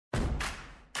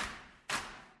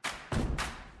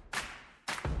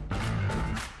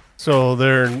So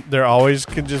they're always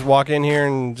could just walk in here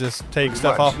and just take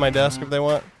stuff off my desk if they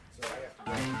want?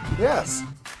 Yes.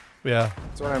 Yeah.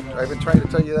 So I've been trying to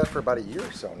tell you that for about a year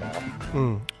or so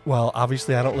now. Well,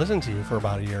 obviously I don't listen to you for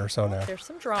about a year or so now. There's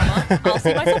some drama. I'll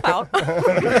see myself out.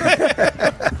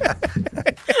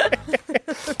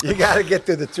 You got to get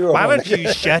through the two of them. Why don't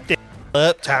you shut the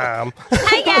up, Tom?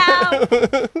 Hey, Yao.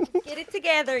 Get it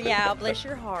together, Yao. Bless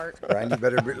your heart. Brian, you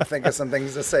better think of some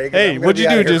things to say. Hey, what'd you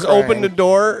do? Just open the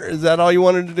door? Is that all you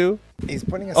wanted to do? He's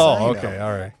putting a sign Oh, okay.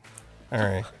 out. All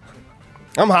right.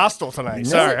 I'm hostile tonight.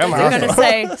 Sorry, I'm Is it going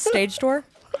hostile. to say stage door?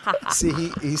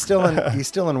 See, he's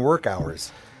still in work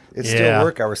hours. It's still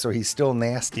work hours, so he's still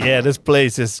nasty. Yeah, this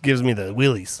place just gives me the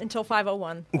willies. Until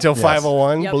 5:01. Until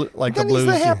 5:01, Yep. like Then the blues.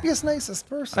 he's the happiest, nicest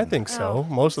person. I think so.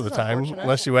 Oh, Most of the this is time, unfortunate.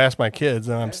 unless you ask my kids,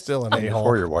 then I'm still an Or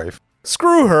a-hole. your wife.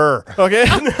 Screw her. Okay.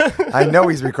 I know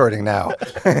he's recording now.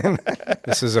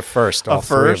 This is a first. All A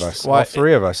three first? of us. Why- All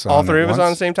three of us. All three of us once. on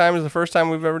the same time is the first time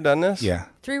we've ever done this. Yeah.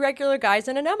 3 regular guys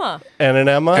and an Emma. And an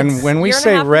Emma. And when we Year and a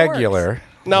say half regular,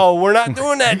 no, we're not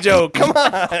doing that joke. Come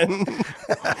on.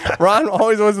 Ron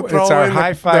always wants to throw it's our in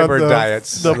high fiber the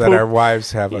diets the that poop. our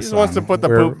wives have He us just wants on. to put the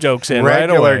We're poop jokes in right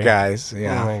regular away. guys. Oh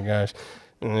Yeah. my gosh.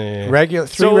 Yeah.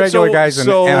 Three regular guys and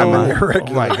Emma. You're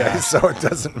regular, Oh my God. so it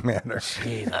doesn't matter.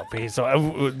 Jeez, oh, Pete.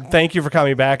 So thank you for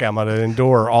coming back, Emma, to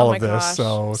endure all Oh of my this. gosh.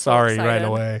 So So sorry right excited.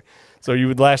 away. So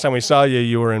last time we saw you,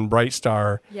 you were in Bright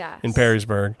Star Yes. in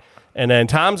Perrysburg. And then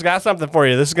Tom's got something for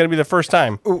you. This is going to be the first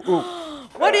time.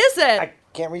 What is it? I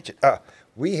can't reach it.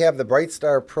 We have the Bright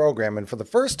Star program, and for the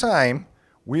first time,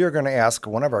 we are going to ask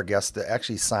one of our guests to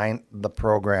actually sign the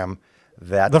program.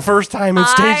 That The first time in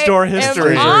stage door am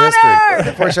history. honored.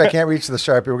 Unfortunately, I can't reach the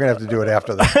Sharpie. We're going to have to do it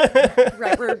after that.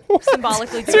 Right, we're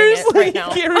symbolically doing it right now.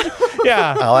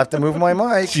 Yeah. I'll have to move my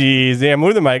mic. Jeez, yeah,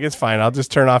 move the mic. It's fine. I'll just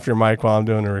turn off your mic while I'm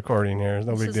doing the recording here. It's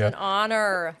no This big is deal. an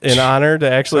honor. In honor to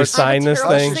actually sign this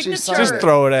Carole thing. signature. Just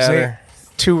throw it at Say her.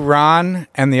 to Ron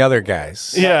and the other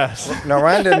guys. Yes. No,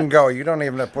 Ron didn't go. You don't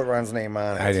even have to put Ron's name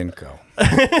on it. I didn't go.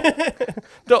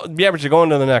 Yeah, but you're going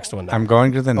to the next one now. I'm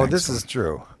going to the next. Oh, this one. is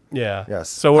true. Yeah. Yes.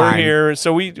 So we're I'm- here.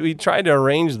 So we tried to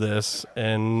arrange this,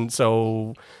 and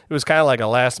so it was kind of like a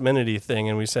last minute thing.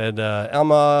 And we said,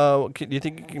 Elma, do you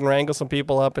think you can wrangle some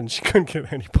people up? And she couldn't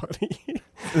get anybody.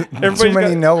 Too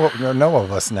many know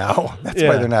of us now. That's why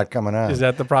Yeah. they're not coming on. Is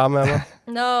that the problem, Emma?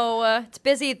 No, it's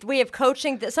busy. We have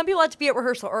coaching. Some people have to be at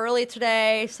rehearsal early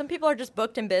today. Some people are just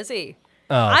booked and busy.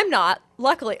 I'm not.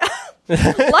 Luckily,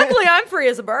 luckily I'm free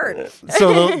as a bird.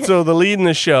 So the lead in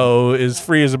the show is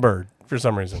free as a bird for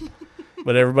some reason,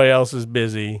 but everybody else is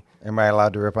busy. Am I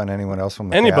allowed to rip on anyone else from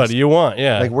the Anybody cast? you want,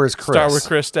 yeah. Like, where's Chris? Start with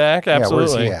Chris Stack,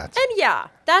 absolutely. Yeah, where's he at? And yeah,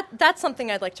 that's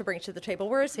something I'd like to bring to the table.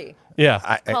 Where is he?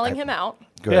 Yeah. Calling him out.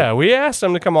 Good. Yeah, we asked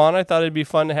him to come on. I thought it'd be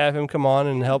fun to have him come on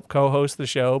and help co-host the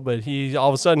show, but he all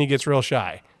of a sudden he gets real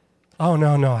shy. Oh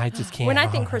no, I just can't. When I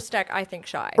think Chris Stack, I think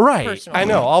shy. right, personally. I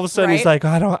know. All of a sudden he's Right?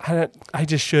 like, I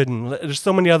just shouldn't. There's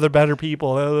so many other better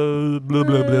people. Blah blah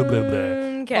blah blah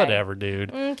blah. Okay. Whatever,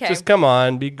 dude. Okay. Just come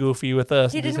on, be goofy with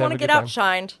us. He and just didn't want to have a get good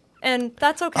time. outshined, and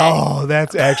that's okay. Oh,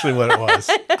 that's actually what it was.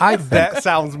 That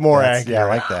sounds more accurate. Yeah, I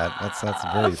like that. That's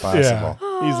very possible.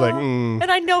 Yeah. He's like, And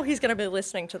I know he's going to be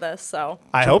listening to this, so.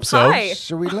 I hope so. Hi.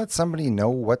 Should we let somebody know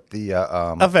what the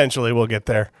Eventually, we'll get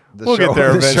there. We'll show- get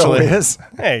there the show eventually. is?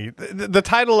 Hey, the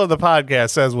title of the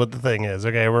podcast says what the thing is.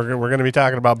 Okay, we're going to be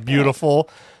talking about Beautiful,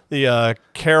 the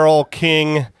Carole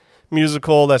King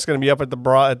musical that's going to be up at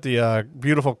the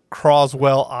beautiful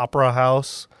Croswell Opera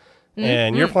House,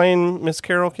 and you're playing Miss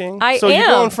Carole King. I so am.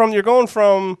 You're going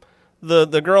from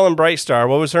the girl in Bright Star.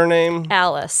 What was her name?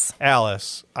 Alice.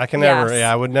 Alice. I can Yes. never.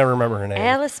 Yeah, I would never remember her name.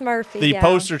 Alice Murphy. The yeah.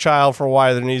 poster child for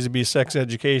why there needs to be sex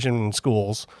education in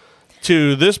schools,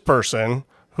 to this person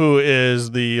who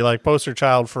is the poster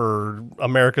child for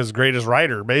America's greatest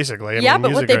writer, basically. Yeah, but what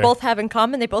music they writer. both have in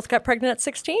common, they both got pregnant at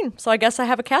 16. So I guess I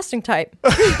have a casting type.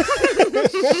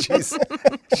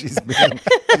 she's being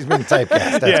typecast.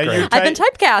 That's Yeah, great. you're I've been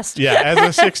typecast. Yeah,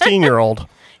 as a 16-year-old.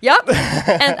 Yep.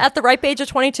 And at the ripe age of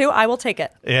 22, I will take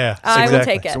it. Yeah, I will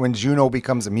exactly. take it. So when Juno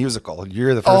becomes a musical,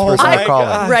 you're the first Oh person my to call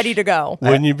gosh. it. Ready to go.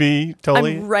 Wouldn't you be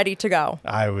totally? I'm ready to go.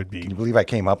 I would be. Can you believe I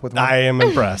came up with one? I am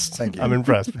impressed. Thank you. I'm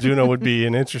impressed. Juno would be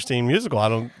an interesting musical. I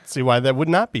don't see why that would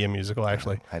not be a musical,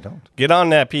 actually. I don't. Get on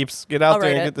that, peeps. Get out I'll there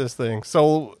write and it. get this thing.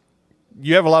 So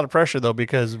you have a lot of pressure, though,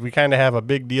 because we kind of have a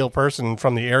big deal person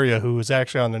from the area who is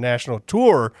actually on the national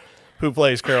tour who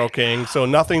plays Carole King. So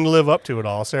nothing to live up to at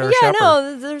all. Sarah Yeah, Shepard.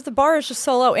 no, the bar is just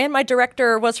so low. And my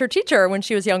director was her teacher when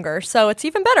she was younger. So it's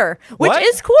even better, which What?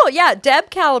 is cool. Yeah, Deb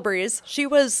Calabrese.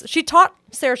 She taught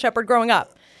Sarah Shepard growing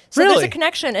up. So Really? there's a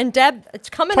connection. And Deb, it's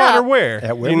coming Taught her up. where?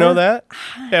 At You know Whitmer? that?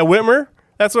 At Whitmer?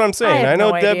 That's what I'm saying. have I know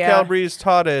no Deb idea. Calabrese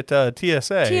taught at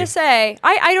TSA. TSA.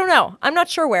 I don't know. I'm not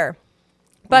sure where,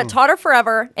 but taught her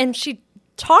forever, and she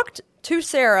talked to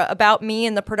Sarah about me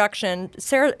and the production.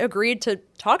 Sarah agreed to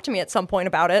talk to me at some point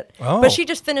about it, but she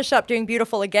just finished up doing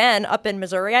Beautiful again up in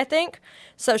Missouri, I think.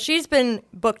 So she's been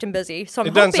booked and busy. So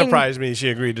It doesn't surprise me she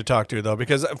agreed to talk to you, though,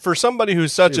 because for somebody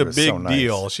who's such a big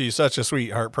deal, she's such a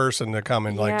sweetheart person to come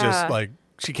and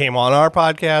she came on our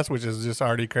podcast, which is just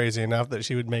already crazy enough that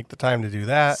she would make the time to do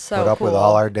that. So Put up with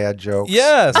all our dad jokes.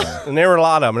 Yes, and there were a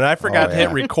lot of them. And I forgot to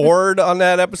hit record on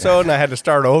that episode, and I had to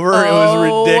start over. It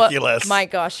was ridiculous. My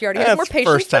gosh, she already has more patience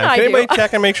first time. than I Can do. anybody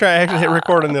check and make sure I actually hit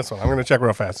record on this one? I'm going to check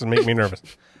real fast. It's making me nervous.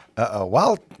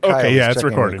 While okay, yeah, it's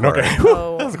recording. Okay.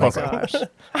 Oh That's my close. gosh.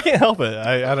 I can't help it.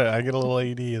 I get a little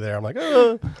AD there. I'm like,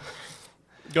 oh.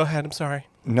 Go ahead. I'm sorry.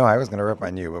 No, I was going to rip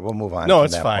on you, but we'll move on. No, from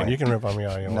it's that fine. point. You can rip on me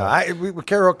all you want. No, we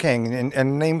Carole King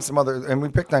and named some other, and we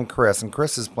picked on Chris, and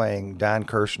Chris is playing Don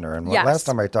Kirshner. And Yes. last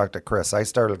time I talked to Chris, I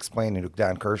started explaining who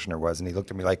Don Kirshner was, and he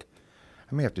looked at me like,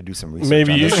 I may have to do some research.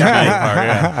 Maybe on you this should be.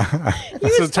 guy."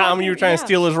 So, Tom, you were trying to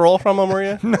steal his role from him, were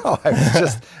you? No,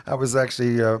 I was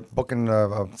actually booking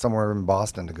somewhere in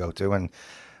Boston to go to, and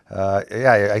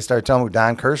I started telling him who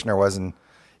Don Kirshner was, and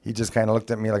he just kind of looked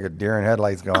at me like a deer in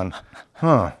headlights, going,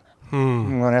 "Huh."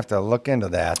 I'm going to have to look into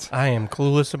that. I am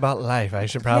clueless about life. I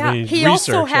should probably He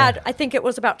research. also had, I think it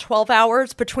was about 12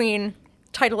 hours between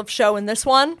title of show and this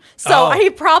one. So he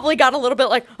probably got a little bit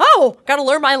like, got to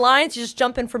learn my lines. You just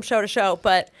jump in from show to show.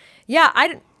 But yeah,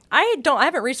 I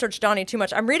haven't researched Donnie too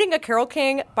much. I'm reading a Carole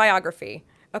King biography,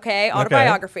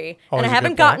 autobiography. Always and I a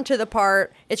haven't good gotten point. to the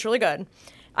part, it's really good.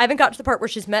 I haven't gotten to the part where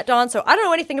she's met Don. So I don't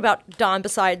know anything about Don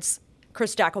besides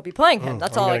Chris Stack will be playing him.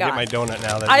 That's all I got. I'm going to get my donut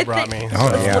now that you brought me.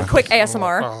 A quick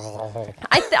ASMR.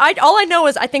 All I know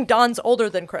is I think Don's older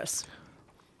than Chris.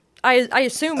 I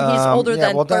assume he's older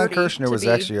than 30. Well, Don Kirshner was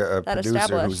actually a that producer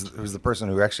established. who's the person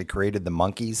who actually created the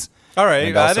Monkees. All right,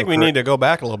 And I also think we need to go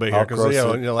back a little bit here because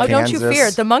Oh, don't you Kansas.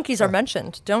 fear. The monkeys are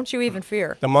mentioned. Don't you even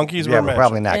fear. the monkeys Yeah, were but mentioned.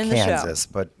 probably not In the show. Kansas.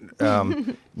 But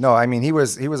no, I mean he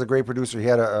was a great producer. He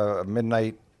had a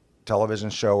midnight television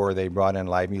show where they brought in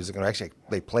live music, and actually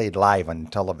they played live on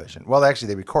television. Well, actually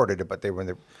they recorded it, but it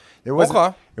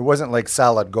wasn't like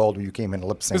Solid Gold where you came in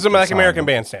lip sync. It was like American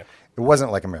Bandstand. It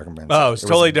wasn't like American Bandstand. Oh, it's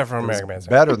totally different from American was Bandstand.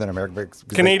 Better than American Bandstand.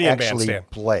 because Canadian they actually Bandstand.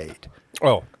 played.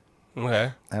 Oh,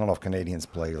 okay. I don't know if Canadians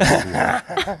play.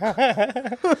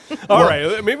 Like All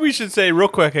right, maybe we should say real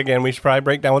quick again, we should probably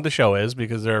break down what the show is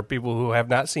because there are people who have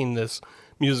not seen this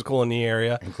musical in the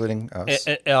area. including us.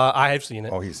 I have seen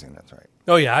it. Oh, he's seen that's right.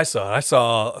 Oh, yeah, I saw it. I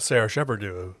saw Sarah Shepard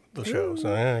do the show.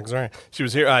 So, yeah, sorry. She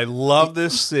was here. I love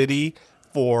this city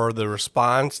for the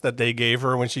response that they gave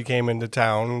her when she came into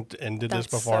town and did this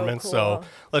That's so performance. So cool.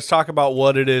 let's talk about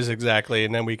what it is exactly,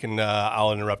 and then we can,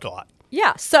 I'll interrupt a lot.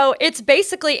 Yeah, so it's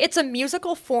a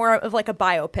musical form of like a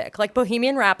biopic, like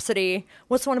Bohemian Rhapsody.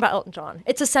 What's the one about Elton John?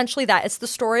 It's essentially that. It's the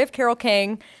story of Carole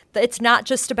King. It's not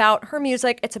just about her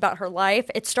music, it's about her life.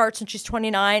 It starts when she's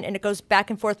 29 and it goes back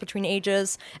and forth between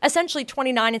ages. Essentially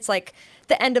 29, it's like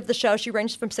the end of the show. She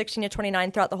ranges from 16 to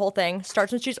 29 throughout the whole thing.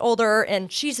 Starts when she's older and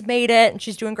she's made it and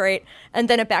she's doing great. And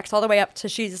then it backs all the way up to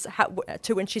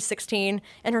when she's 16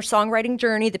 and her songwriting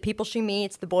journey, the people she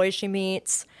meets, the boys she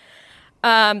meets.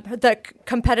 The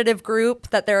competitive group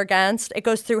that they're against. It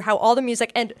goes through how all the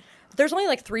music, and there's only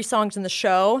like 3 songs in the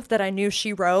show that I knew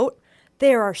she wrote.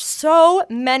 There are so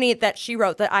many that she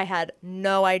wrote that I had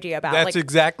no idea about. That's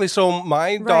exactly. So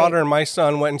my daughter and my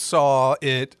son went and saw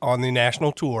it on the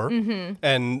national tour. Mm-hmm.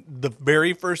 And the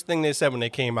very first thing they said when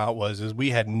they came out is we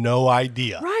had no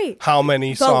idea how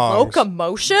many songs. The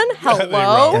locomotion? Hello? They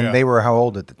wrote, And they were how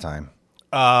old at the time?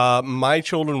 My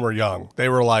children were young. They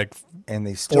were like And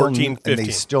they still 14, 15. And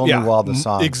they still knew all the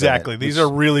songs. Exactly. These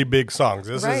are really big songs.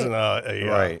 This isn't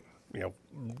Right.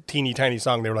 teeny tiny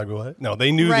song. They were like, what? No,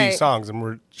 they knew Right. these songs and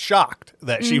were shocked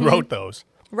that she wrote those.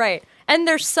 Right. And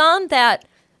there's some that,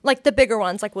 like the bigger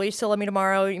ones, like Will You Still Love Me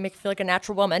Tomorrow? You Make Me Feel Like a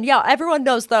Natural Woman. Yeah, everyone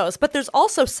knows those. But there's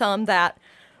also some that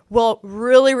will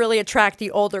really, really attract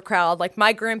the older crowd, like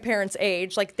my grandparents'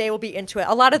 age. Like they will be into it.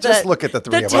 A lot of Just look at the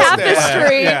three of us.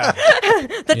 Tapestry, Yeah.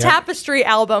 Tapestry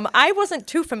album. I wasn't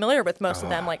too familiar with most of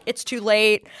them. Like It's Too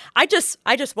Late. I just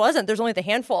wasn't. There's only the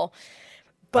handful.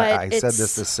 But I said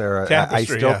this to Sarah. I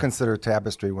Tapestry, still yeah. consider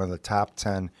Tapestry one of the top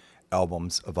 10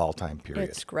 albums of all time. Period.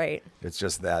 It's great. It's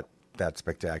just that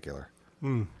spectacular.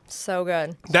 So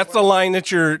good. That's the line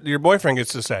that your boyfriend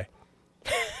gets to say.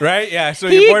 Right? Yeah. So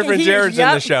He- your boyfriend he- Jared's in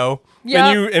the yep. show.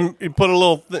 Yep. And you put a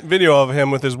little video of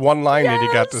him with his one line that he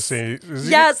got to Yes. see.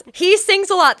 Yes, he sings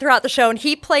a lot throughout the show, and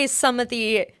he plays some of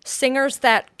the singers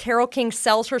that Carole King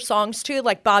sells her songs to,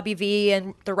 like Bobby V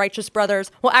and the Righteous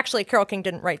Brothers. Well, actually, Carole King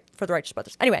didn't write for the Righteous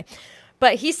Brothers. Anyway,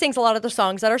 but he sings a lot of the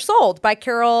songs that are sold by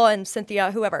Carole and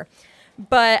Cynthia, whoever.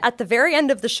 But at the very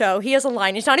end of the show, he has a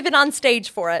line. He's not even on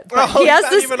stage for it. But Oh, he has he's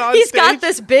not this. even on He's stage? got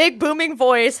this big booming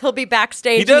voice. He'll be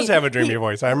backstage. He does and have a dreamy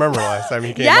voice. I remember last time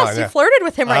he came Yes, on. he yeah. flirted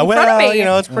with him right in front well, of me. you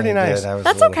know, it's pretty I nice. did. I was a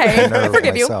That's little okay. I nervous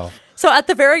forgive you. myself. So at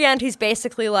the very end, he's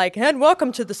basically like, and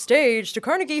welcome to the stage to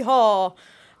Carnegie Hall.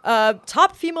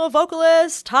 Top female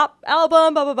vocalist, top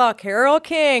album, blah, blah, blah, Carole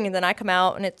King. And then I come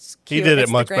out and it's He cute. did It's it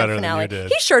the much grand better finale. than you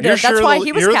did. He sure did. You're That's sure why the-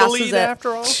 he was you're cast the as lead it. after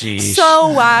all? Jeez. So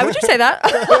why would you say that?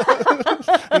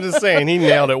 I'm just saying, he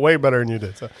nailed it way better than you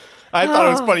did. So I thought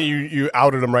it was funny you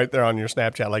outed him right there on your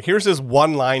Snapchat. Like, here's his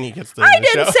one line he gets to I in the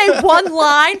didn't show. say one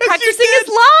line, practicing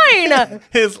his line.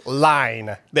 His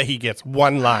line that he gets.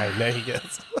 One line that he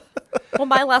gets. Well,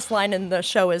 my last line in the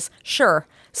show is sure.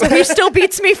 So he still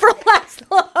beats me for last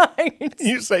line.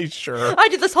 You say sure. I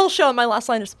did this whole show and my last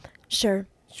line is sure.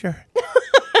 Sure.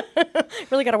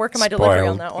 Really got to work on my delivery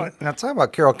on Spoiled. that one. Now, talking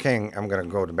about Carole King, I'm going to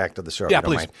go back to the show. Yeah, if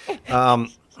you don't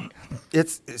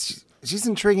mind. She's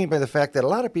intriguing by the fact that a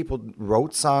lot of people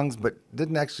wrote songs but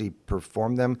didn't actually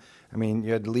perform them. I mean,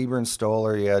 you had Lieber and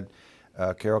Stoller, you had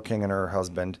Carole King and her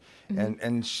husband,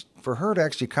 and for her to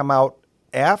actually come out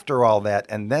after all that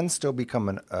and then still become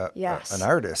an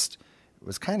artist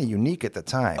was kind of unique at the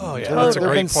time. Oh, yeah. That's a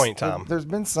There've great been point, Tom. There's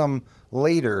been some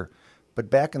later. But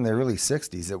back in the early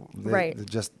 '60s, Right.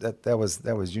 that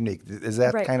was unique. Is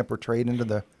that Right. kind of portrayed into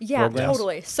the Yeah, program?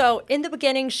 totally. So in the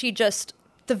beginning, she just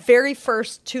the very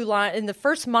first two lines in the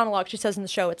first monologue she says in the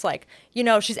show, it's like, you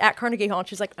know, she's at Carnegie Hall and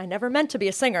she's like, I never meant to be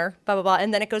a singer, blah blah blah,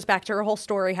 and then it goes back to her whole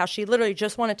story, how she literally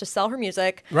just wanted to sell her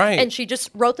music, Right. And she just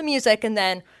wrote the music, and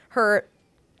then her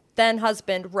then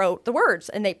husband wrote the words,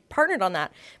 and they partnered on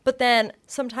that. But then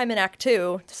sometime in Act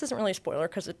 2, this isn't really a spoiler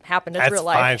because it happened in That's real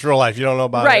life. fine. It's real life. You don't know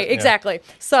about it. Right, Yeah. exactly.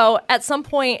 So at some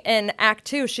point in Act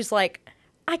 2, she's like,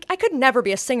 I could never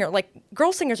be a singer. Like,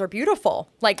 girl singers are beautiful.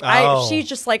 Like, Oh. she's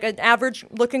just like an average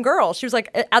looking girl. She was like,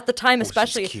 at the time,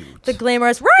 especially cute. the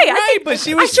glamorous. Right, I think, But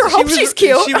she was. I sure she hope was- she's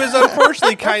cute. She was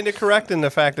unfortunately kind of correct in the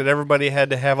fact that everybody had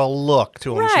to have a look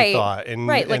to them. Right, She thought, and,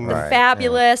 right, like and the Right,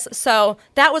 fabulous. So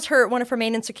that was one of her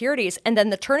main insecurities. And then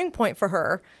the turning point for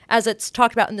her, as it's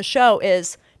talked about in the show,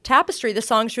 is Tapestry, the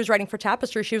song she was writing for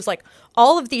Tapestry. She was like,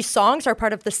 all of these songs are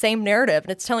part of the same narrative,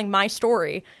 and it's telling my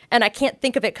story, and I can't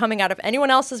think of it coming out of anyone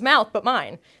else's mouth but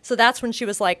mine. So that's when she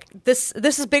was like, this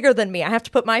is bigger than me. I have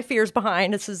to put my fears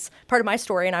behind. This is part of my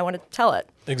story, and I want to tell it.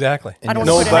 Exactly. I don't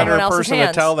no wanna put it in better anyone else's person to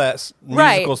hands. tell that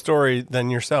Right. musical story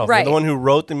than yourself. Right. You're the one who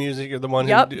wrote the music. You're the one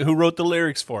Yep. who wrote the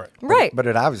lyrics for it. Right. But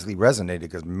it obviously resonated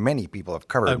because many people have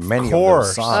covered Of many of course.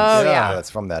 those songs. Oh, yeah.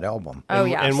 That's from that album. Oh, and,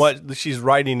 yes. and what she's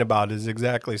writing about is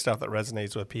exactly stuff that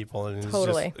resonates with people, and it's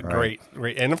Totally. just great.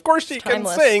 And of course, she can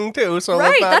timeless. sing too. So Right,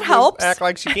 let's not that just helps. act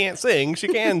like she can't sing. She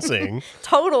can sing.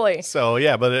 Totally. So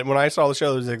yeah, but when I saw the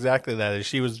show, it was exactly that. Is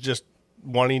she was just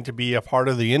wanting to be a part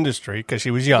of the industry because she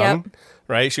was young, Yep.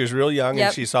 right? She was real young, Yep.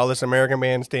 and she saw this American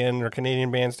Bandstand or Canadian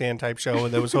Bandstand type show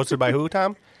that was hosted by who,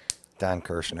 Tom? Don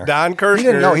Kirshner. Don Kirshner. He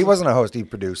didn't know. He wasn't a host. He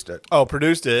produced it. Oh,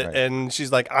 produced it, Right. and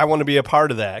she's like, I want to be a part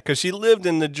of that because she lived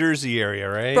in the Jersey area,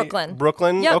 right? Brooklyn.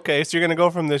 Brooklyn. Yep. Okay, so you're gonna go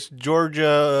from this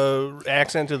Georgia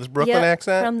accent to this Brooklyn Yep,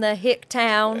 accent, from the hick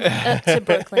town up to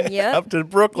Brooklyn. Yep. up to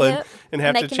Brooklyn, Yep. and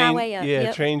have to Making my change, way up. yeah,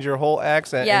 Yep. change your whole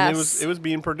accent. And Yes. it was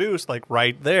being produced like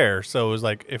right there. So it was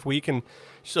like if we can.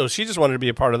 So she just wanted to be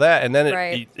a part of that, and then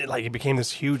Right. it became this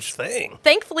huge thing.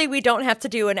 Thankfully, we don't have to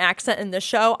do an accent in this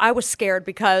show. I was scared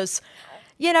because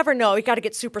you never know. You got to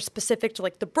get super specific to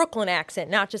like the Brooklyn accent,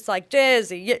 not just like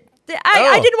Jersey.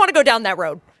 I Oh. didn't want to go down that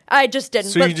road. I just didn't.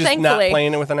 So but you're just not thankfully,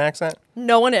 playing it with an accent?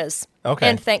 no one is. Okay.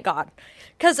 And thank God.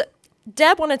 Because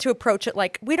Deb wanted to approach it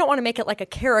like, we don't want to make it like a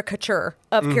caricature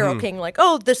of Mm-hmm. Carole King, like,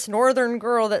 oh, this northern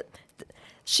girl that.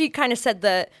 She kind of said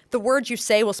the words you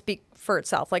say will speak for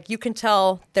itself. Like you can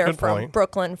tell they're Good from point.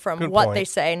 Brooklyn from Good what point. they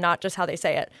say, not just how they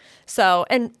say it. So,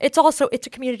 and it's a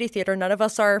community theater. None of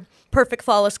us are perfect,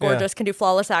 flawless, gorgeous, can do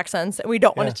flawless accents, and we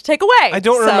don't want it to take away. I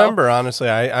don't So- remember, honestly.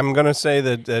 I'm going to say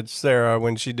that Sarah,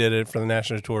 when she did it for the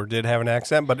national tour, did have an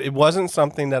accent, but it wasn't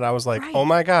something that I was like, Right. oh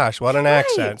my gosh, what an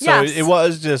accent. So yes. it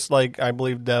was just like, I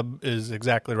believe Deb is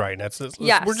exactly right.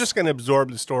 Yes. We're just going to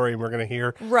absorb the story and we're going to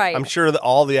hear. Right. I'm sure that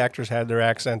all the actors had their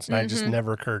accents, and it just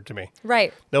never occurred to me.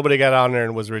 Right. Nobody got on there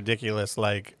and was ridiculous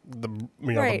like the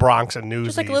the Right. Bronx and Newsies.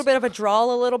 Just like a little bit of a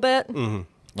drawl, a little bit.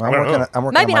 Well, I don't know. I'm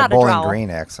working Maybe on my not a Bowling drawl. Green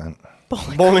accent.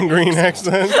 Bowling Green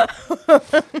accent.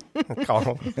 Call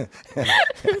them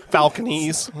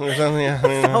Falconese or something. I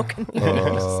don't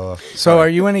know. So, are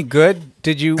you any good?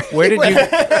 Did you? Where did you?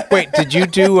 Wait, did you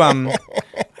do?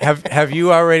 Have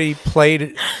you already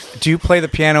played? Do you play the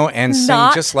piano and sing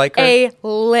Not just like her? a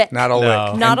lick. Not a No.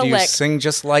 lick. Not and a do you lick. sing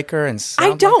just like her and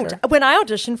sound I don't. Like her? When I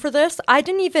auditioned for this, I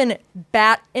didn't even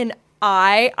bat an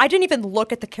eye. I didn't even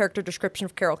look at the character description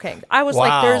of Carole King. I was like,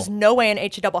 Wow. there's no way in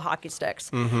HE double hockey sticks.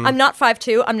 I'm not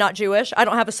 5'2". I'm not Jewish. I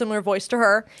don't have a similar voice to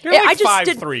her. You're like I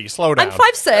just 5'3". Slow down. I'm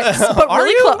 5'6", but Are really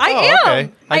you? close. I Oh, am.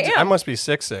 okay. I am. I must be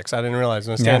 6'6". I didn't realize.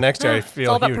 When I stand Yeah. next to you, I It's feel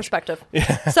all about huge. perspective.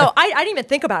 So I didn't even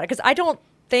think about it because I don't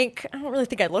really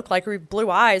think I look like her with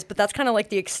blue eyes, but that's kind of like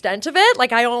the extent of it.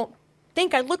 Like I don't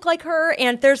think I look like her.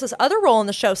 And there's this other role in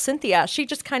the show, Cynthia. She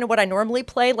just kind of what I normally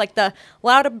play, like the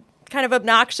loud, kind of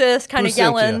obnoxious, kind Who's of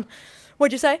yelling. Cynthia?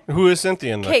 What'd you say? Who is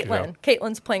Cynthia in the show? Caitlin.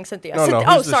 Caitlin's playing Cynthia. No, no,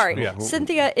 Cynthia- who's this- sorry. yeah.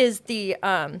 Cynthia is the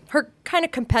her kind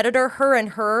of competitor. Her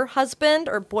and her husband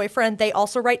or boyfriend, they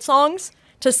also write songs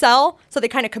to sell, so they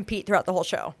kind of compete throughout the whole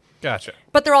show. Gotcha.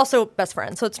 But they're also best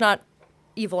friends, so it's not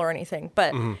evil or anything.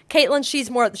 But Caitlin,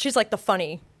 she's like the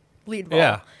funny lead role.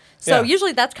 Yeah. So Yeah.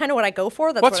 usually that's kind of what I go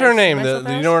for. That's What's what I her see name? myself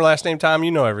Do you as. know her last name, Tom?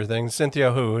 You know everything.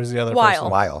 Cynthia who? Who's the other Weil. person?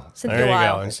 Weil. Cynthia There you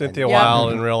Weil. go. And Cynthia Yeah. Weil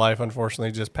in real life,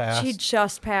 unfortunately, just passed. She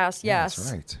just passed. Yes.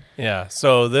 That's right. Yeah.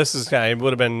 So this is kind of, it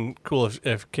would have been cool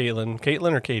if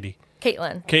Caitlin or Katie?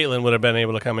 Caitlin. Caitlin would have been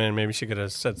able to come in and maybe she could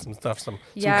have said some stuff, some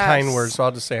Yes. kind words. So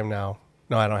I'll just say them now.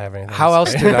 No, I don't have anything. How to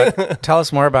else say. did I tell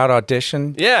us more about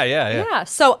audition? Yeah. Yeah,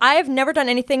 so I've never done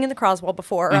anything in the Croswell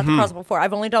before, or at the Croswell before.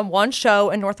 I've only done one show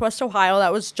in Northwest Ohio.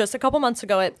 That was just a couple months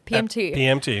ago at PMT.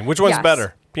 PMT. Which one's Yes.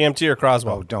 better? PMT or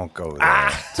Croswell? Oh, don't go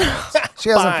there. She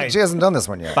hasn't done this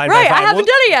one yet. Fine, Right, fine, I fine. haven't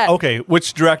done it yet. Okay,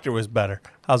 which director was better?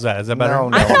 How's that? Is that better? No,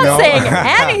 no. I'm not saying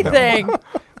anything.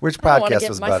 Which I don't want to podcast get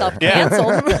was myself better? Yeah.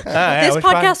 canceled. This which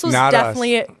podcast one? was Not us.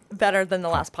 definitely better than the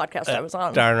last podcast I was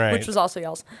on. darn right. Which was also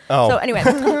y'all's. Oh. So anyway,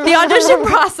 the audition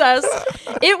process,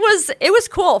 it was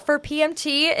cool. For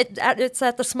PMT, it's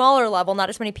at the smaller level. Not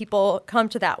as many people come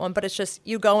to that one, but it's just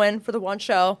you go in for the one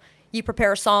show, you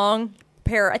prepare a song,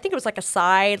 I think it was like a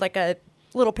side, like a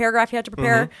little paragraph you had to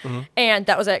prepare, and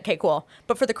that was it. Okay, cool.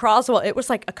 But for the Croswell, it was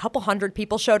like a couple hundred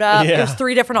people showed up. Yeah. There was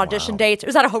 3 different audition dates. It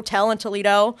was at a hotel in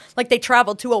Toledo. Like they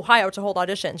traveled to Ohio to hold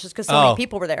auditions just because so many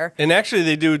people were there. And actually,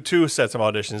 they do 2 sets of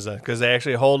auditions then, because they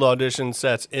actually hold audition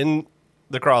sets in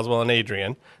the Croswell and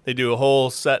Adrian. They do a whole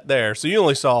set there, so you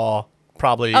only saw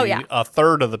probably a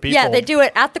third of the people. Yeah, they do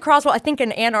it at the Croswell, I think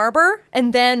in Ann Arbor,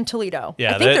 and then Toledo.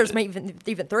 Yeah, I think there's maybe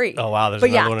even 3. Oh, wow, there's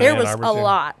But another yeah, one in there Ann was Arbor, a too.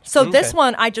 lot. So this Okay.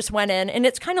 one, I just went in, and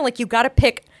it's kind of like you got to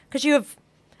pick, because you have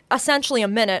essentially a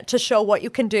minute to show what you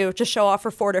can do to show off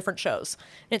for 4 different shows.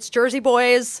 And it's Jersey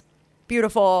Boys,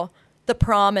 Beautiful, The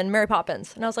Prom, and Mary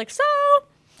Poppins. And I was like, so...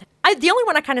 the only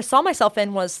one I kind of saw myself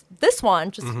in was this one.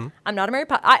 Just I'm not a Mary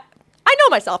Poppins. I know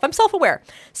myself. I'm self-aware.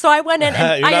 So I went in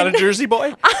and You're not a Jersey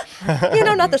boy?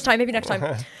 not this time, maybe next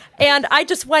time. And I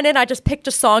just went in, I just picked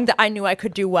a song that I knew I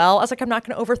could do well. I was like, I'm not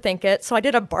going to overthink it. So I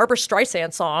did a Barbara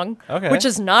Streisand song, Okay. which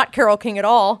is not Carole King at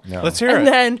all. No. Let's hear And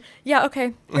it. then, here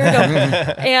we go.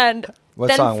 And What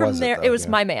then song from was it, there, though? it was Yeah.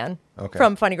 My Man Okay.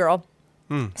 from Funny Girl.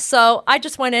 So I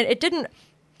just went in. It didn't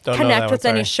Don't know connect that with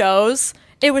one, any sorry. shows.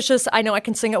 It was just, I know I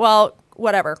can sing it well,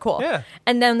 whatever, cool. Yeah.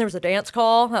 And then there was a dance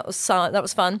call. That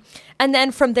was fun. And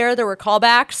then from there were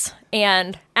callbacks.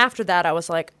 And after that, I was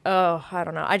like, oh, I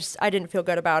don't know. I didn't feel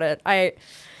good about it.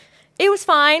 It was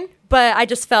fine, but I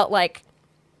just felt like,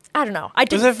 I don't know. I It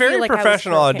didn't was a very feel like I was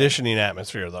professional Carole King. auditioning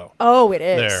atmosphere, though. Oh, it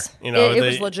is. There, you know, it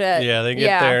was legit. Yeah, they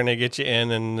get there and they get you in,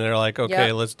 and they're like, "Okay,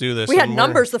 Yep. let's do this." We had And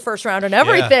numbers the first round and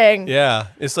everything. Yeah,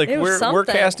 it's like It was we're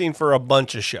something. casting for a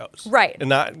bunch of shows, Right. And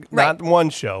not Right. one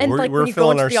show. And we're like we're when you go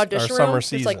filling into our, the audition our summer room, there's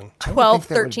season. like I would 12, think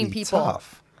that would 13 be people.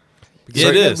 Tough. It Because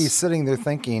you're gonna is. be sitting there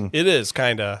thinking, It is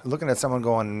kind of. looking at someone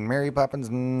going, Mary Poppins,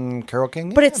 Carole King.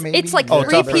 But Yeah, it's maybe. like Oh,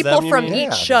 3 tough for people them, you from mean? each Yeah,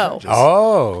 the show. judges.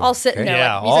 Oh, All sitting there.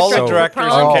 Yeah, like, music all the director, directors prom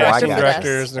and Oh, I casting got it.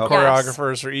 directors and the Yes.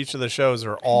 choreographers for each of the shows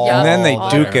are all. Yeah. and then they Oh,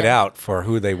 duke there. it out for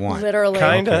who they want. Literally.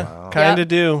 Kind of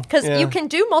do. Because Yeah. you can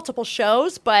do multiple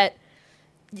shows, but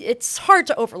it's hard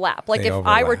to overlap. Like They if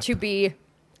I were overlap. to be,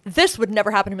 this would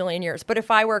never happen in a million years. But if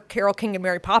I were Carole King and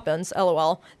Mary Poppins,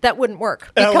 LOL, that wouldn't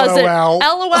work because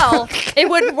LOL. it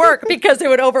wouldn't work because it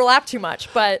would overlap too much.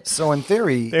 But So in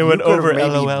theory, They would you could over have maybe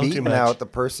LOL too beaten much. out the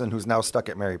person who's now stuck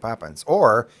at Mary Poppins,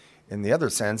 or in the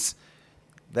other sense,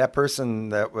 that person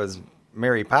that was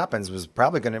Mary Poppins was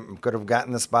probably could have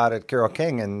gotten the spot at Carole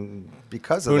King, and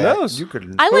because of Who that, knows? you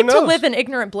could. I like to knows? live in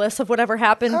ignorant bliss of whatever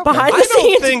happened Okay. behind I the don't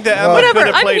scenes. think that Emma Whatever, could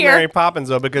have I'm played here. Mary Poppins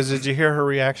though, because did you hear her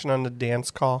reaction on the dance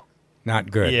call?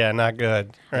 Not good. Yeah, not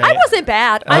good. Right? I wasn't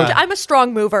bad. I'm a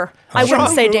strong mover. I wouldn't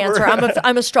Strong say mover. dancer.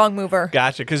 I'm a strong mover.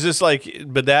 Gotcha, because it's like,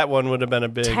 but that one would have been a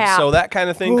big, Tap. so that kind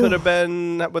of thing could have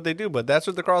been not what they do, but that's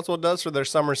what the Croswell does for their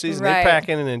summer season. Right. They pack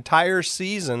in an entire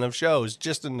season of shows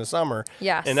just in the summer.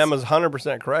 Yes. And Emma's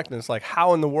 100% correct, and it's like,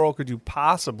 how in the world could you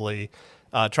possibly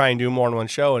try and do more in one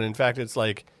show? And in fact, it's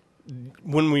like,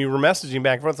 when we were messaging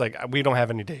back and forth, it's like, we don't have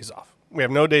any days off. We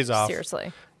have no days off.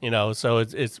 Seriously. You know, so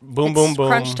it's boom, It's boom, boom.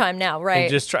 crunch time now, right?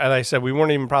 And just try, like I said, we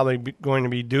weren't even probably going to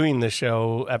be doing the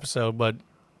show episode, but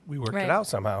we worked Right. it out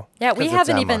somehow. Yeah, we 'Cause it's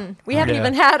haven't Emma.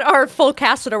 even had our full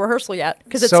cast at a rehearsal yet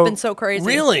because it's So- been so crazy.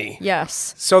 Really?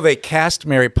 Yes. So they cast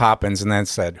Mary Poppins and then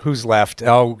said, "Who's left?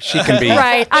 Oh, she can be.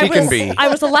 Right. She can be. I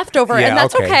was a leftover, Yeah, and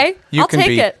that's okay. You I'll can take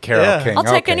be it. Carole Yeah. King. I'll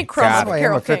take Okay, any crumbs got That's it. why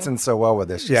Carole Emma fits King. in so well with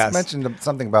this. She Yes. mentioned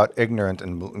something about ignorant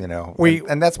and, you know, We-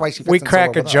 and that's why she fits We in so crack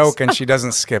well a with joke us. and she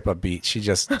doesn't skip a beat. She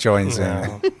just joins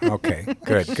in. Okay,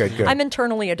 good. I'm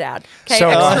internally a dad. Okay, So-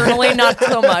 externally not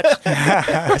so much.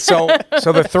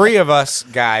 So the three of us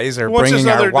guys are Who wants bringing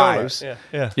this our other wives. donut?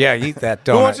 Yeah. Yeah, eat that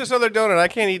Who wants donut. this other donut? I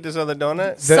can't eat this other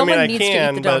donut. Someone I mean, I needs to eat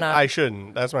can, the but donut. I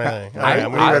shouldn't. That's my thing. I-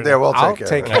 I'm Leave it there. We'll I'll take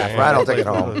take it. half. Ryan will take it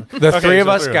home. The Okay, three of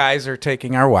so us three. guys are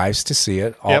taking our wives to see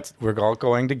it. Yep. We're all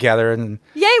going together, and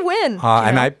Yay, win.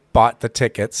 and I bought the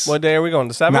tickets. What day are we going?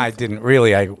 The 7th? No, I didn't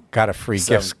really. I got a free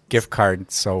Seventh. gift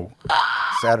card. So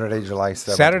Saturday, July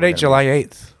 7th. Saturday, July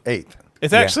 8th. 8th.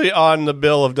 It's Yeah. actually on the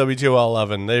bill of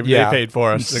WTL11. They Yeah. paid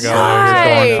for us to go Nice.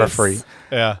 there. Going for Nice. free.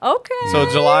 Yeah. Okay. So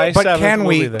July 7th. But can we'll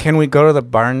be we there. can we go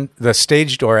to the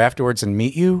stage door afterwards and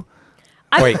meet you?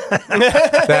 Wait,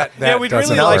 that Yeah, we'd doesn't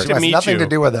really No, like work. it to has meet nothing you. to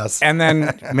do with us. And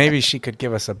then maybe she could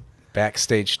give us a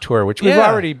backstage tour, which we've Yeah.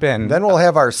 already been. Then we'll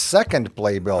have our second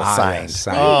playbill signed. yes, Please.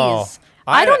 signed. Oh.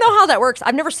 I don't know how that works.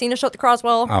 I've never seen a show at the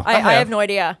Croswell. Oh. I have no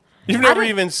idea. You've I never don't-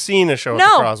 even seen a show at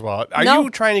No. the Croswell. Are No. you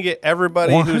trying to get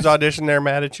everybody What? who's auditioned there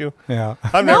mad at you? Yeah.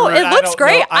 I've No, never- it I looks don't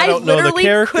great. know- I don't know the literally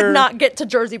character. could not get to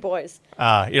Jersey Boys.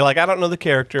 You're like, I don't know the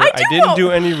character. I I do didn't know.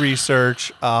 do any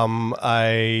research.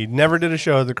 I never did a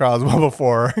show at the Croswell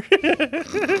before.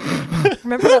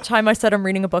 Remember that time I said I'm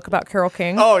reading a book about Carole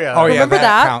King? Oh yeah. Oh yeah, Remember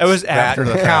that? counts. It was after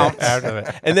that the counts. After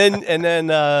that. And then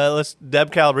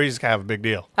Deb Calabrese is kind of a big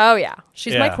deal. Oh, yeah.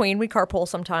 She's my Yeah. queen. We carpool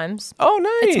sometimes. Oh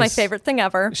nice. It's my favorite thing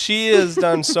ever. She has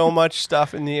done so much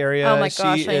stuff in the area. Oh, my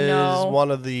gosh, she I is know.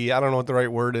 one of the, I don't know what the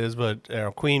right word is, but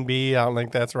Queen Bee, I don't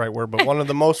think that's the right word, but one of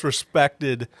the most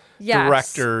respected Yes.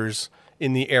 directors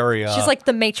in the area. She's like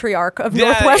the matriarch of Yeah,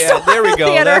 Northwest yeah, there we Ohio go.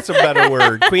 Theater. That's a better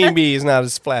word. Queen Bee is not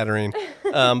as flattering,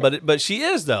 but she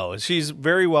is though. She's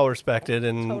very well respected,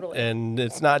 and Totally. and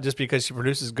it's not just because she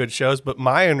produces good shows, but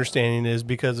my understanding is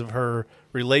because of her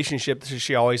relationship that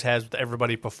she always has with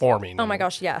everybody performing. Oh my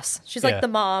gosh, yes. She's Yeah. like the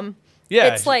mom.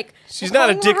 Yeah, It's like she's we're not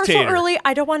a calling rehearsal dictator. early.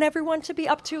 I don't want everyone to be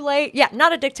up too late. Yeah,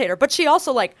 not a dictator, but she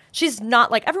also she's not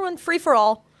like everyone free for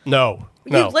all. No,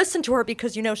 You listen to her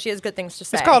because you know she has good things to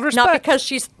say. called Not respect. because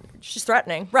she's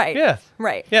threatening. Right. Yeah.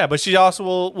 Right. Yeah, but she also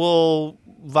will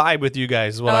vibe with you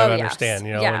guys, is what I Oh, yes. understand.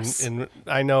 You know, Yes. and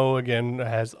I know again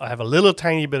I have a little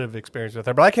tiny bit of experience with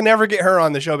her, but I can never get her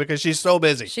on the show because she's so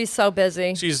busy. She's so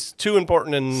busy. She's too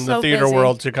important in So the theater busy.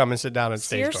 world to come and sit down and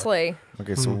stage door. Seriously.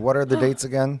 Okay, so what are the dates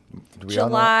again? Do we all know?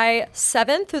 July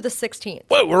 7th through the 16th.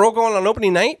 What, we're all going on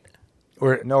opening night?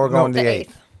 No, we're going The the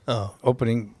 8th. 8th.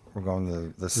 Opening. We're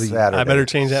going the Saturday. I better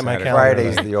change that in my Saturday. calendar.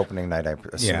 Friday's the opening night, I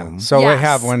assume. Yeah. So we Yes.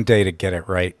 have one day to get it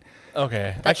right.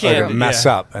 Okay. That's I Or can't true. mess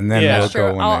yeah. up, and then Yeah. we'll That's true.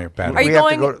 go when I'll- they're better. Are you We have to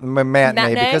going go to the matinee,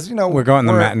 matinee? because, you know, We're going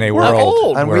the matinee world.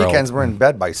 old. On We're weekends, old. we're in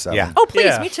bed by 7. Yeah. Oh, please,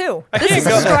 Yeah. me too. I This can't is a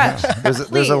go- stretch. There's a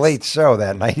Please. late show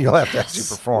that night. You'll have to actually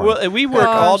perform. Well, if we work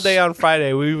all Gosh. day on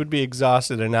Friday, we would be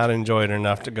exhausted and not enjoy it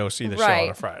enough to go see the show on a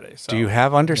Right. Friday. So. Do you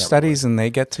have understudies and they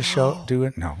get to do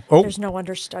it? No. Oh, There's no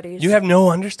understudies. You have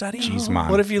no understudy? Jeez, Mom.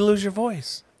 What if you lose your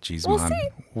voice? jeez, We'll Mom.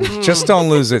 see. Just don't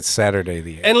lose it Saturday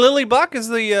the 8th. And Lily Buck is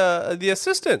the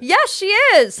assistant. Yes, she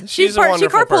is. She's a She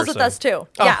wonderful carpools with person. us too.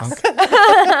 Oh, Yes.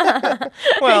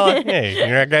 Well, hey,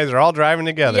 you guys are all driving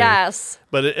together. Yes.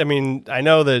 But I mean, I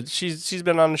know that she's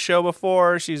been on the show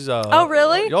before. She's Oh,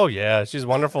 really? Oh yeah, she's a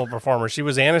wonderful performer. She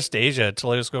was Anastasia at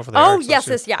Toledo School for the Oh, Arts. So yes,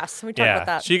 she- yes, yes. We talked Yeah, about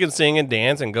that. she can sing and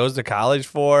dance and goes to college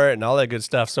for it and all that good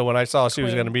stuff. So when I saw she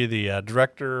was Queen. going to be the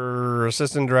director,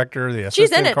 assistant director, the She's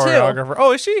assistant in it, too. choreographer.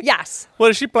 Oh, is she? Yes.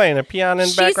 What is she playing? A piano in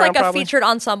She's background? like a probably? featured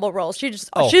ensemble role. She's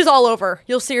Oh. all over.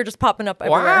 You'll see her just popping up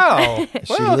everywhere. Wow.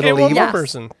 she well, okay, Little one more Eva?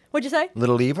 person. What'd you say?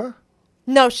 Little Eva?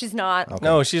 No, she's not.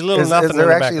 No, she's little Is nothing. there in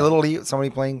the actually background. Little Eva? Somebody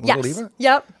playing Yes. Little Eva?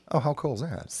 Yep. Oh, how cool is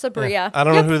that? Sabria. I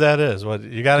don't Yep. know who that is. What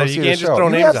you got? Go You see can't the just show. throw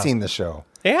You names have out. seen the show.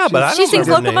 Yeah, but I don't She sings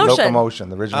remember the name. Locomotion. Locomotion,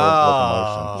 the original Oh.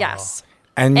 Locomotion. Yes.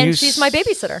 And she's my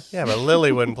babysitter. Yeah, but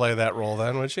Lily wouldn't play that role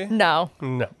then, would she? No.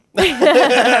 No.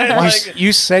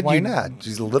 You said Why you not?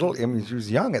 She's a little. I mean, she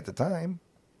was young at the time.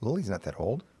 Lily's not that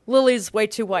old. Lily's way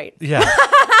too white. Yeah.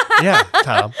 Yeah,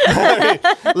 Tom.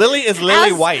 Lily is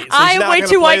Lily As White, so I she's am not way going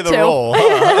too to play white, the too. role.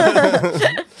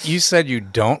 Huh? you said you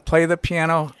don't play the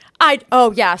piano.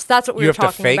 Oh yes, that's what we You were have to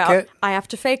talking fake about. it? I have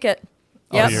to fake it.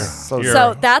 Yep. you're- So-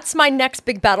 So that's my next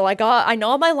big battle. I know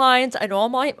all my lines. I know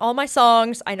all my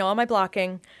songs. I know all my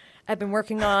blocking. I've been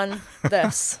working on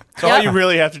this. So all you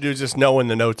really have to do is just know when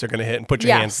the notes are going to hit and put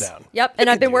your hands down. Yep. And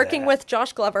I've been do working that. with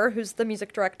Josh Glover, who's the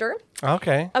music director,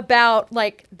 Okay. about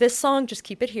like this song, just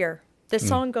keep it here. This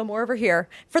song, go more over here.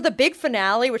 For the big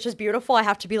finale, which is beautiful, I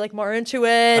have to be like more into it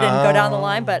and go down the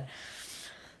line. But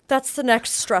that's the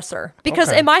next stressor. Because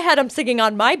Okay. in my head, I'm singing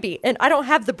on my beat and I don't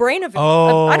have the brain of it.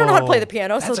 I don't know how to play the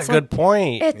piano. That's so a it's good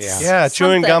point. It's Yeah,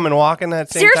 chewing something. gum and walking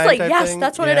that same Seriously, time type yes, thing?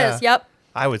 that's what Yeah. it is. Yep.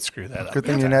 I would screw that up. Good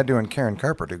thing you're not doing Karen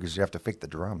Carpenter because you have to fake the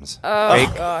drums. Fake,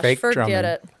 Gosh, fake forget drumming.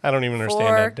 it. I don't even understand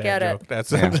that Forget dad it. joke.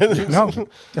 That's No, you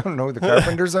don't know who the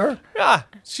Carpenters are?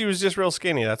 she was just real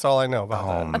skinny. That's all I know about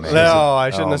Oh, that. man. No, I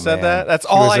shouldn't Oh, have said man. that. That's She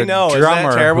all was I a know. Is that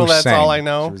drummer terrible? who That's all I sang.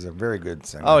 know. She was a very good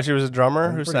singer. Oh, she was a drummer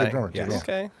who Pretty good sang. drummer, too, yeah.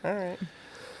 Okay, all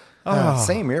right.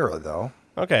 Same era, though.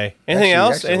 Okay. Anything Actually-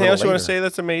 else? actually a Anything little else you want to later. say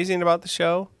that's amazing about the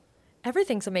show?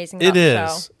 Everything's amazing It about the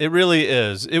is. show. It really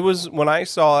is. It was when I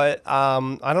saw it. I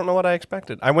don't know what I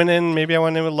expected. I went in with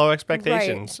low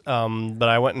expectations. But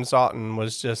I went and saw it and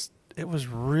was just. It was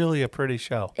really a pretty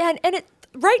show. And it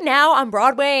right now on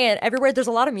Broadway and everywhere, there's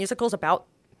a lot of musicals about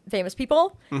famous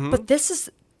people, Mm-hmm. but this is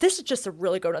just a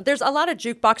really good one. There's a lot of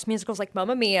jukebox musicals like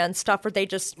Mamma Mia and stuff where they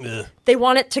just they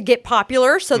want it to get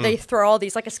popular, so they throw all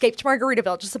these like Escape to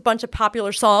Margaritaville, just a bunch of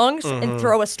popular songs and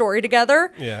throw a story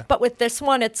together. Yeah. But with this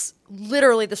one, it's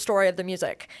literally the story of the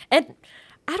music. And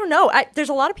I don't know. There's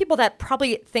a lot of people that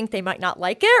probably think they might not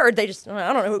like it, or they just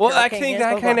I don't know who. Well, Carole I King think is,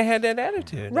 I blah, blah, kind of blah. had that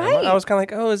attitude. Right. I was kind of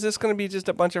like, oh, is this going to be just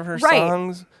a bunch of her Right.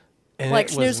 songs? And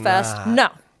like it was Snooze Fest. not. No,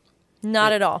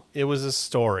 not at all. It was a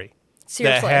story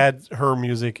Seriously. that had her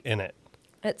music in it.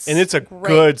 And it's a great.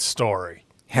 good story.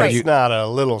 Have Right. you- It's not a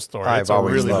little story. I've it's a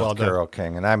always really loved well done. Carole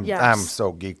King, and I'm Yes.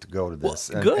 so geeked to go to this.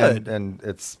 Well, and, good. and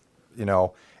it's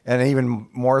and even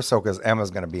more so because Emma's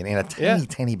going to be in a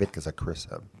tiny bit because of Chris,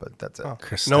 but that's it.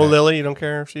 Chris, No Lily, you don't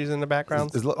care if she's in the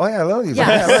background? Oh yeah, Lily's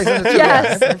Yes. Lily's in it too.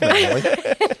 Yes. Yeah,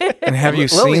 Lily. and have you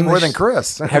Lily seen more the than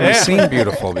Chris. Have you seen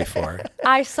Beautiful before?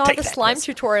 I saw the slime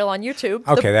tutorial on YouTube.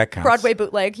 Okay, the that counts. Broadway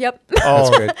bootleg. Yep. That's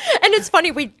good. And it's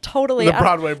funny, we totally. The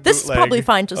Broadway This is bootleg. probably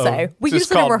fine to Oh, say. We it's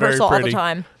use it in called Very rehearsal all the Pretty.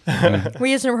 time.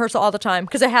 We use it in rehearsal all the time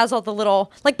because it has all the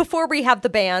little like before we have the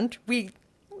band.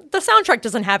 The soundtrack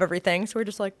doesn't have everything, so we're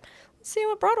just like, let's see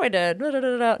what Broadway did. Da, da,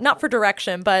 da, da. Not for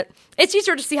direction, but it's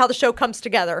easier to see how the show comes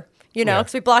together. Yeah.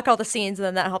 Because we block all the scenes and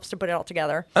then that helps to put it all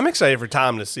together. I'm excited for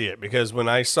Tom to see it because when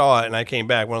I saw it and I came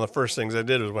back, one of the first things I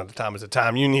did was went to Tom and said,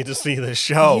 Tom, you need to see this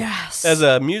show. Yes. As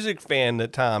a music fan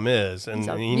that Tom is, and He's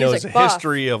a he knows the music buff.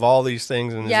 history of all these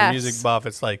things and Yes. is a music buff,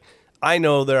 it's like, I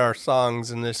know there are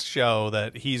songs in this show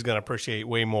that he's going to appreciate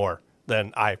way more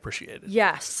than I appreciated.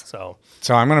 Yes. So,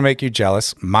 So I'm going to make you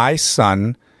jealous. My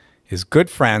son is good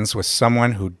friends with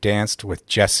someone who danced with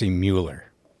Jessie Mueller.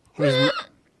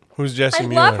 who's Jessie I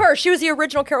Mueller? love her. She was the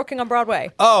original Carole King on Broadway.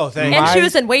 Oh, thank And you. she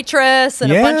was in Waitress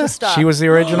and a bunch of stuff. she was the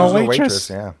original Original waitress.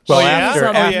 yeah. Well, Oh, yeah? after,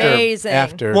 Awesome. after, Amazing.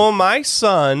 after. Well, my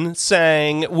son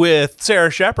sang with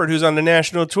Sarah Shepard, who's on the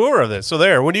national tour of this. So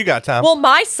there, what do you got, Tom? Well,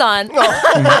 my son.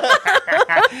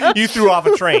 You threw off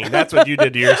a train. That's what you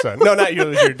did to your son. No, not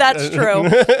you. Your, That's true.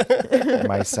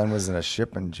 My son was in a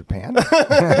ship in Japan.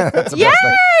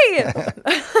 Yay!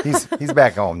 He's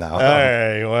back home now. All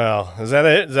right. Well, is that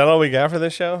it? Is that all we got for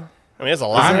this show? I mean, it's a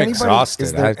lot. I'm Anybody- exhausted.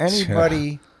 Is there I-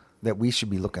 anybody that we should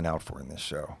be looking out for in this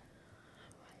show?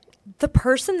 The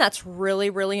person that's really,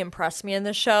 really impressed me in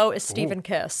this show is Stephen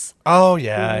Kiss. Oh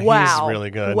yeah, Wow. he's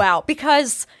really good. Wow.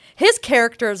 Because his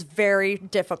character is very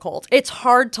difficult. It's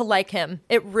hard to like him.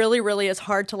 It really, really is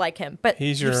hard to like him. But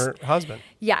He's you've your husband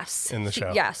yes. in the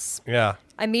show. Yes. Yeah.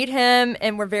 I meet him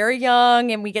and we're very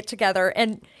young and we get together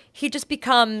and he just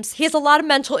becomes, he has a lot of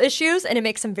mental issues and it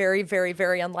makes him very, very,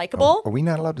 very unlikable. Are we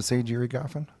not allowed to say Jerry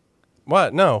Goffin?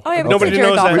 What? No. Oh, yeah, we Nobody said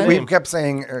Jared knows that. Goffin. name. We've kept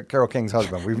saying Carole King's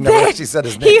husband. We've never actually said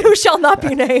his name. He who shall not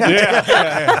be named.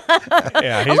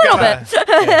 Yeah, he's A little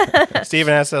bit.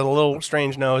 Steven has a little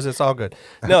strange nose. It's all good.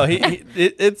 No,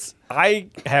 it's. I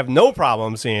have no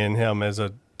problem seeing him as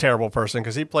a terrible person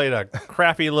because he played a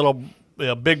crappy little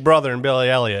big brother in Billy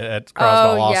Elliot at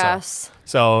Croswell. Oh, also. yes.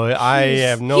 So I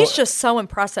have no. He's just so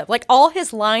impressive. Like all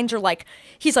his lines are like,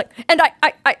 he's like, and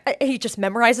I he just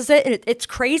memorizes it and it's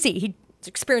crazy.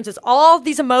 experiences all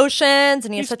these emotions,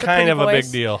 and he has He's such a kind pretty of a voice.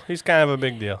 big deal. He's kind of a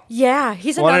big deal. Yeah,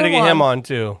 he's another Wanted to get one. him on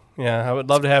too. Yeah, I would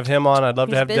love to have him on. I'd love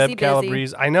to He's have busy, Deb busy.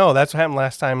 Calabrese. I know that's what happened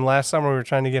last time. Last summer we were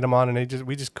trying to get him on, and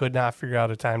we just could not figure out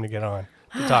a time to get on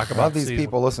to talk A about lot of these the season.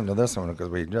 people listen to this one because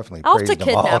we definitely I'll have to praised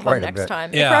them all kidnap him quite a next bit.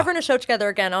 time. Yeah. If we're ever in a show together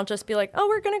again, I'll just be like, "Oh,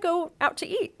 we're gonna go out to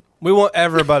eat." We want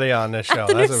everybody on this show.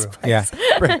 the That's news what Yeah.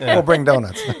 We'll bring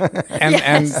donuts. And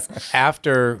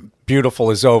after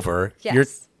Beautiful is over, Yes. you're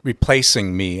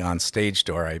replacing me on Stage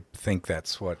Door. I think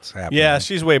that's what's happening. yeah,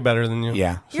 she's way better than you.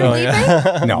 Yeah. You're leaving?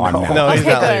 No, I'm not. No, he's Okay,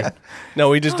 not good. leaving. No,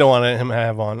 we just don't want him to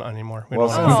have on anymore. We Well,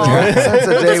 don't want him. since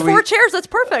the day There's we 4 chairs. That's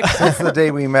perfect. since the day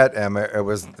we met Emma, it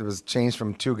was changed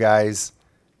from 2 guys,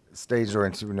 Stage Door,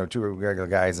 and 2 regular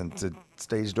guys, and to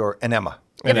Stage Door and Emma.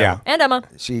 Yep. Yeah. And Emma.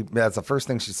 That's the first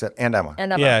thing she said, and Emma.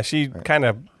 And Emma. Yeah, she kind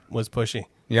of was pushy.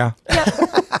 Yeah.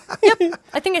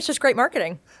 I think it's just great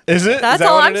marketing. Is it? That's Is that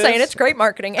all what I'm it saying. is? It's great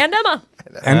marketing. And Emma.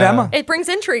 And Emma. It brings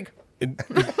intrigue.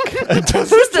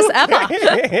 Who's this Emma?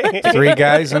 3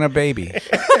 guys and a baby.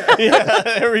 Yeah,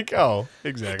 there we go.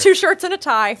 Exactly. 2 shirts and a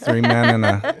tie. 3 men and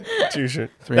a... Two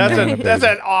shirts. Three men and a That's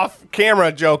baby. an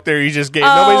off-camera joke there you just gave.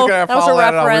 Nobody's gonna that was a follow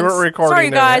that up. We reference. weren't recording. Sorry,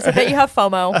 you there. guys. I bet you have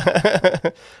FOMO. All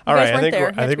guys right, weren't there. You I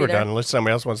had think to be we're there. done. Unless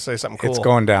somebody else wants to say something cool. It's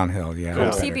going downhill, yeah. Come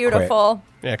I see better Beautiful.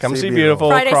 Yeah, come See see Beautiful. beautiful.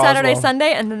 Friday, Saturday, Croswell.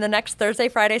 Sunday, and then the next Thursday,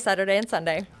 Friday, Saturday, and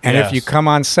Sunday. quit. And Yes. if you come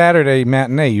on Saturday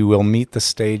matinee, you will meet the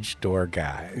Stage Door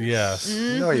guy. Yes.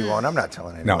 No, you won't. I'm not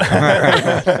telling anyone. No.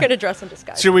 I'm going to dress in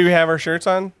disguise. Should we have our shirts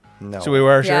on? No. Should we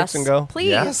wear our Yes. shirts and go? Please.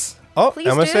 Yes. Oh, Please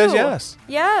Emma do. says yes.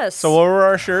 Yes. So we'll wear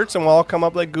our shirts and we'll all come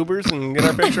up like goobers and get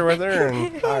our picture with her.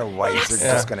 And Our wives are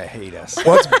just going to hate us.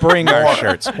 Let's bring our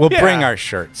shirts. We'll Yeah. bring our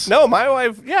shirts. no, my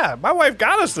wife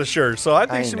got us the shirt, so I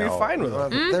think I she'll know. be fine with Well,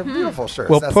 them. They're beautiful shirts.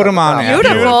 We'll That's put not 'em the on problem.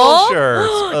 Beautiful. Beautiful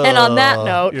shirts. And on that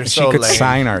note, you're She so could lame.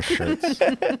 sign our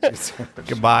shirts.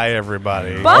 Goodbye,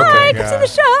 everybody. bye. Okay, Come see yeah. the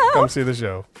show. Come see the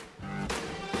show.